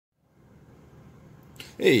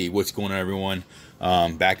Hey, what's going on, everyone?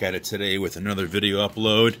 Back at it today with another video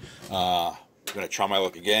upload. I'm going to try my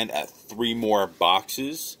luck again at 3 more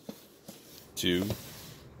boxes. 2,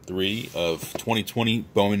 3 of 2020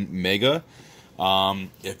 Bowman Mega.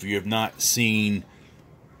 If you have not seen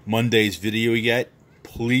Monday's video yet,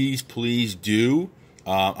 please do.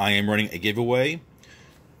 I am running a giveaway.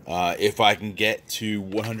 If I can get to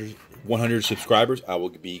 100 subscribers, I will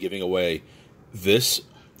be giving away this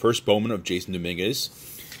first Bowman of Jason Dominguez.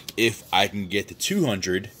 If I can get to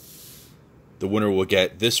 200, the winner will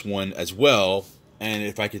get this one as well. And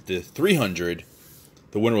if I get to 300,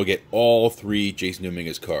 the winner will get all 3 Jason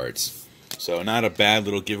Dominguez cards. So not a bad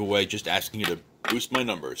little giveaway, just asking you to boost my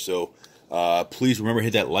numbers. So please remember to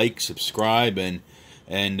hit that like, subscribe, and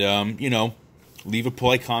you know, leave a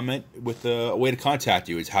polite comment with a way to contact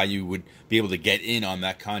you. Is how you would be able to get in on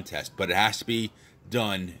that contest. But it has to be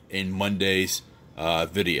done in Monday's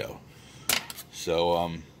video.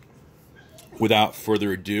 So without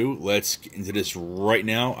further ado, let's get into this right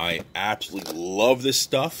now. I absolutely love this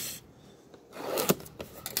stuff.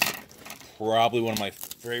 Probably one of my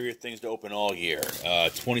favorite things to open all year.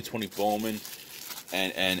 2020 Bowman,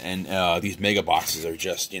 and these mega boxes are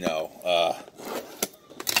just, you know,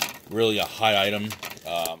 really a high item.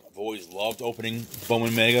 I've always loved opening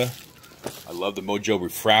Bowman Mega. I love the Mojo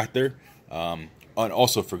Refractor. And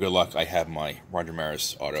also, for good luck, I have my Roger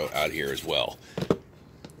Maris auto out here as well.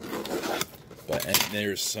 And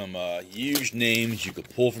there's some huge names you could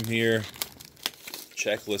pull from here.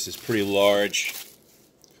 Checklist is pretty large,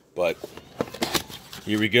 but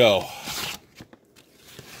here we go.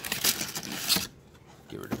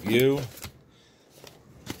 Get rid of you.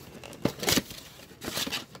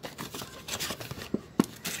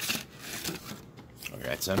 Okay,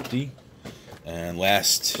 that's empty. And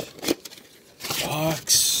last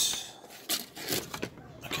box.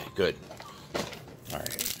 Okay, good. All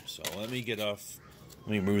right. So let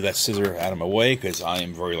me move that scissor out of my way because I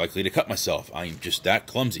am very likely to cut myself. I'm just that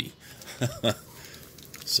clumsy.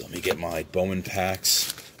 So let me get my Bowman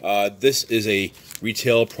packs. This is a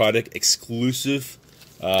retail product exclusive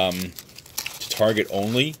to Target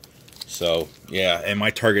only. So yeah, and my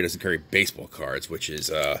Target doesn't carry baseball cards, which is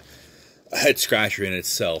a head scratcher in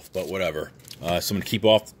itself, but whatever. So I'm going to keep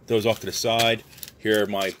those off to the side. Here are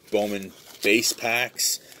my Bowman base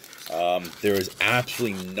packs. There is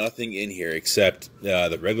absolutely nothing in here except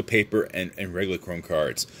the regular paper and regular chrome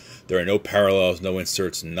cards. There are no parallels, no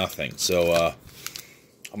inserts, nothing. So I'm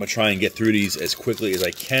going to try and get through these as quickly as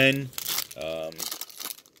I can.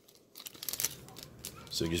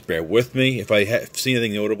 So just bear with me. If I see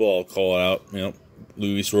anything notable, I'll call it out. You know,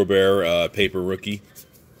 Luis Robert, paper rookie.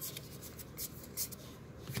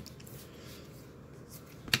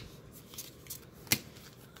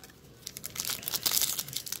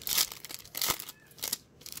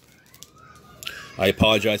 I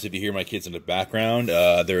apologize if you hear my kids in the background.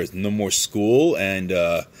 There is no more school, and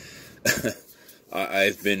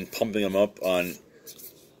I've been pumping them up on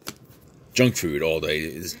junk food all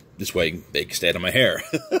day. This way they can stay out of my hair.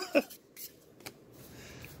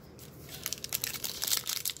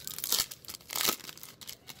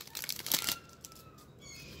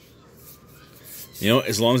 You know,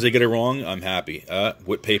 as long as they get it wrong, I'm happy.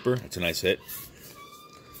 Whip paper, it's a nice hit.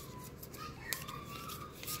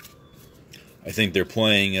 I think they're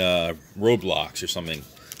playing Roblox or something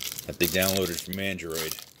that they downloaded from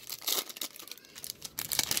Android.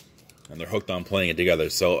 And they're hooked on playing it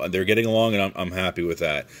together. So they're getting along, and I'm happy with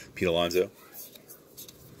that. Pete Alonso.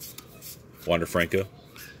 Wander Franco.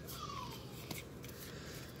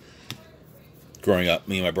 Growing up,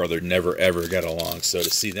 me and my brother never, ever got along. So to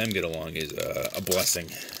see them get along is a blessing.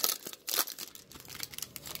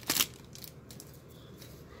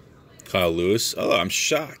 Kyle Lewis. Oh, I'm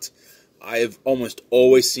shocked. I've almost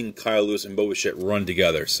always seen Kyle Lewis and Bo Bichette run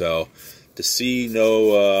together, so to see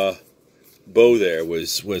no Bo there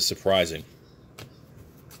was surprising.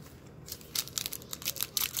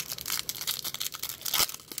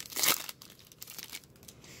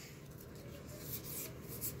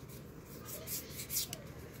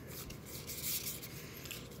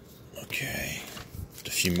 Okay,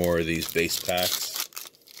 a few more of these base packs.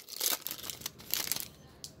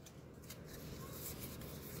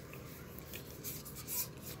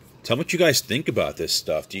 Tell me what you guys think about this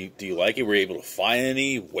stuff. Do you like it? Were you able to find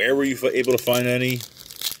any? Where were you able to find any?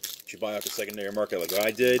 Did you buy off the secondary market like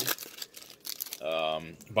I did?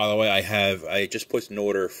 By the way, I just put an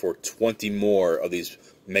order for 20 more of these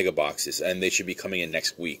mega boxes, and they should be coming in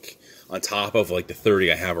next week, on top of like the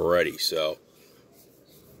 30 I have already. So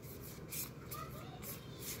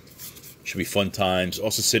should be fun times.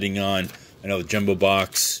 Also sitting on another jumbo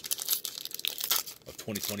box of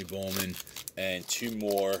 2020 Bowman and 2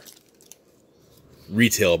 more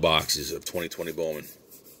retail boxes of 2020 Bowman.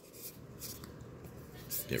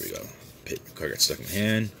 There we go. Card got stuck in my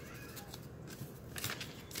hand.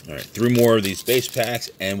 All right, 3 more of these base packs,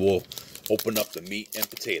 and we'll open up the meat and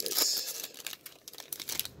potatoes.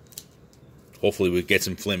 Hopefully we get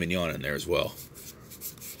some filet mignon in there as well.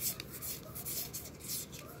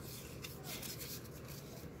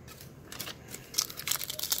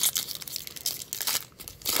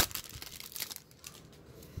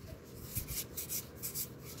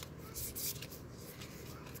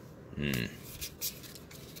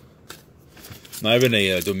 Not even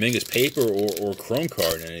a Dominguez paper or chrome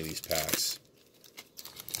card in any of these packs.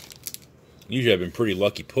 Usually I've been pretty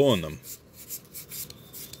lucky pulling them.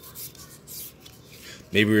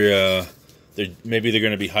 Maybe they're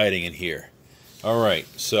going to be hiding in here. All right,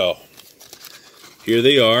 so here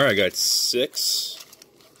they are. I got 6,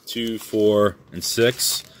 2, 4, and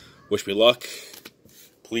 6. Wish me luck,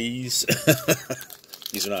 please.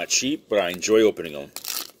 These are not cheap, but I enjoy opening them.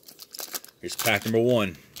 Here's pack number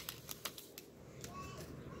 1.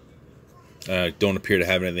 Don't appear to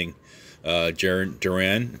have anything.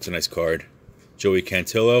 Duran, it's a nice card. Joey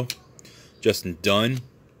Cantillo, Justin Dunn,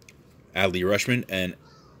 Adley Rushman, and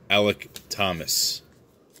Alec Thomas.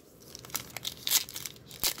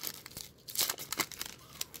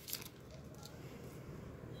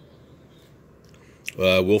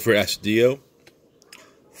 Wilfred Astudillo,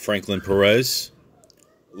 Franklin Perez,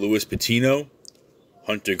 Luis Patino,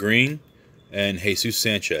 Hunter Green, and Jesus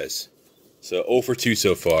Sanchez. So 0 for 2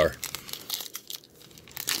 so far.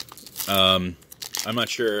 I'm not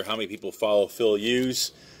sure how many people follow Phil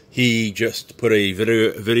Hughes. He just put a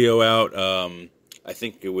video out, I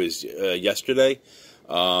think it was yesterday,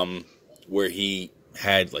 where he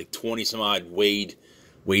had like 20 some odd weighed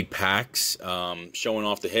packs, showing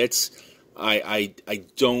off the hits. I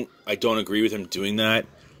don't agree with him doing that.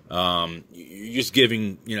 You're just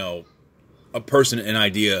giving, you know, a person an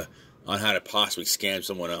idea on how to possibly scam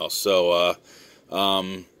someone else. So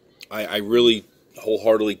I really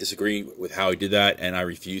wholeheartedly disagree with how he did that, and I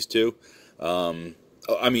refuse to.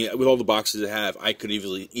 I mean, with all the boxes I have, I could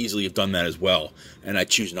easily have done that as well, and I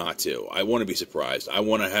choose not to. I want to be surprised. I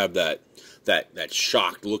want to have that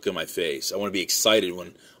shocked look on my face. I want to be excited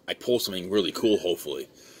when I pull something really cool, hopefully.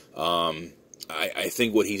 I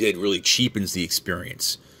think what he did really cheapens the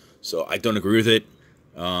experience. So I don't agree with it,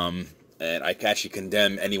 and I actually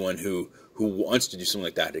condemn anyone who wants to do something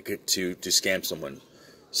like that to scam someone.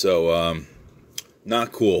 So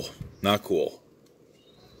not cool, not cool.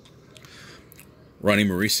 Ronnie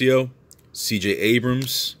Mauricio, C.J.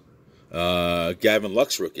 Abrams, Gavin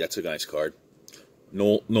Lux rookie. That's a nice card.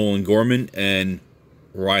 Nolan Gorman and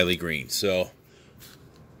Riley Green. So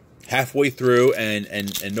halfway through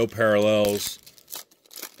and no parallels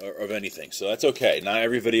of anything. So that's okay. Not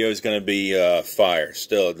every video is going to be fire.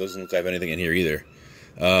 Still, it doesn't look like I have anything in here either.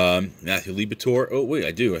 Matthew Libator. Oh wait,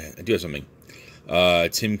 I do have something.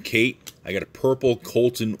 Tim Cate. I got a purple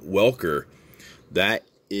Colton Welker. That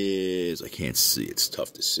is, I can't see. It's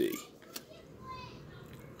tough to see.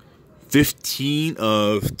 15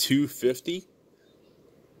 of 250.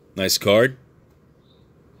 Nice card.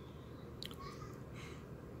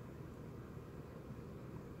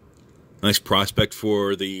 Nice prospect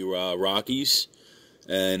for the Rockies.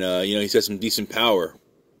 And, you know, he's got some decent power.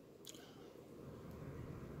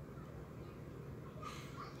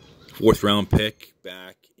 4th round pick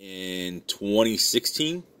back in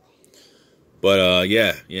 2016. But,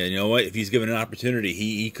 yeah, you know what? If he's given an opportunity,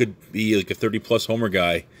 he could be like a 30-plus homer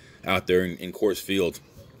guy out there in Coors Field.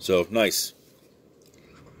 So, nice.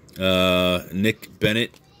 Nick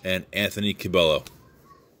Bennett and Anthony Cabello.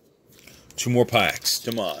 2 more packs.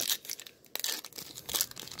 Come on.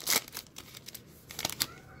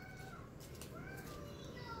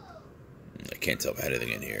 I can't tell if I had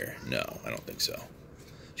anything in here. No, I don't think so.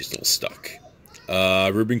 Just a little stuck.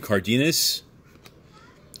 Ruben Cardenas.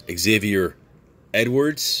 Xavier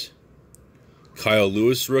Edwards. Kyle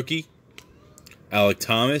Lewis rookie. Alec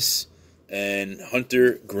Thomas. And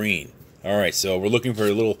Hunter Green. Alright, so we're looking for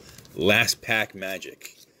a little last pack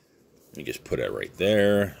magic. Let me just put it right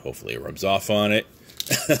there. Hopefully it rubs off on it.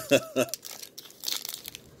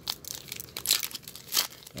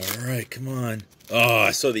 Alright, come on. Oh,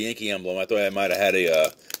 I saw the Yankee emblem. I thought I might have had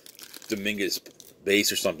a Dominguez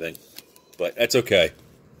base or something. But that's okay.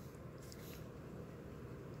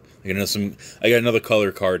 I got another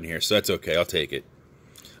color card in here, so that's okay. I'll take it.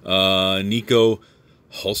 Nico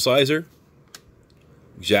Hulsizer.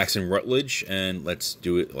 Jackson Rutledge. And let's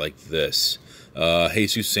do it like this.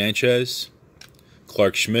 Jesus Sanchez.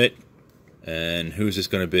 Clark Schmidt. And who's this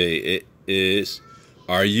going to be? It is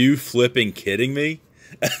Are you flipping kidding me?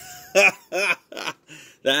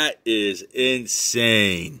 That is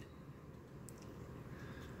insane.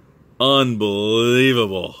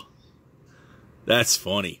 Unbelievable. That's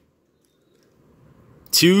funny.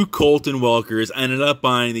 2 Colton Welkers. I ended up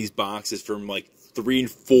buying these boxes from like 3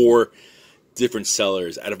 and 4 different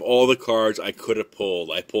sellers. Out of all the cards I could have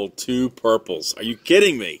pulled, I pulled 2 purples. Are you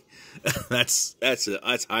kidding me? That's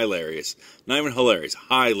hilarious. Not even hilarious,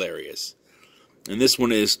 hilarious. And this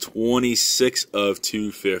one is 26 of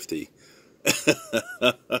 250.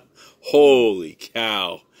 Holy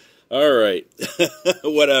cow. All right.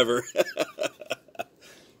 Whatever.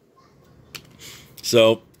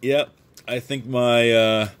 So, yeah, I think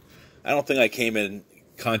I don't think I came in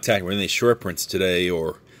contact with any short prints today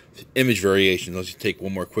or image variations. Let's just take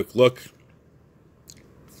one more quick look.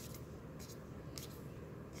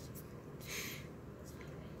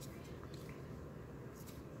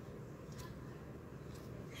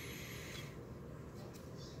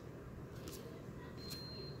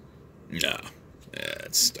 No. Yeah,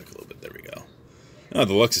 it's stuck a little bit. There we go. Oh,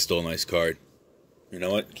 the Lux is still a nice card. You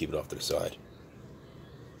know what? Keep it off to the side.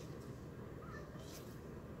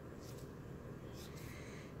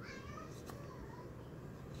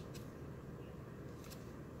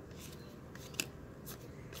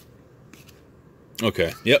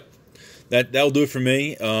 Okay, yep. That'll do it for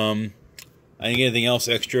me. I didn't get anything else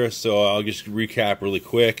extra, so I'll just recap really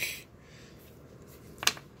quick.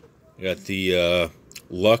 I got the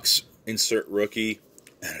Lux insert rookie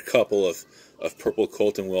and a couple of purple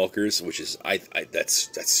Colton Welkers, which is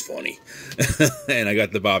that's funny. And I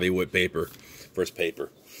got the Bobby Wood paper, first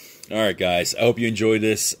paper. All right, guys. I hope you enjoyed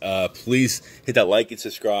this. Please hit that like and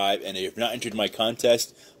subscribe. And if you've not entered my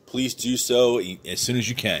contest, please do so as soon as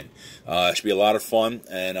you can. It should be a lot of fun,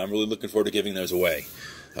 and I'm really looking forward to giving those away.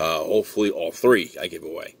 Hopefully all 3 I give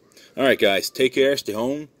away. All right, guys. Take care. Stay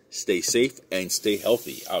home. Stay safe and stay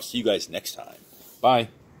healthy. I'll see you guys next time. Bye.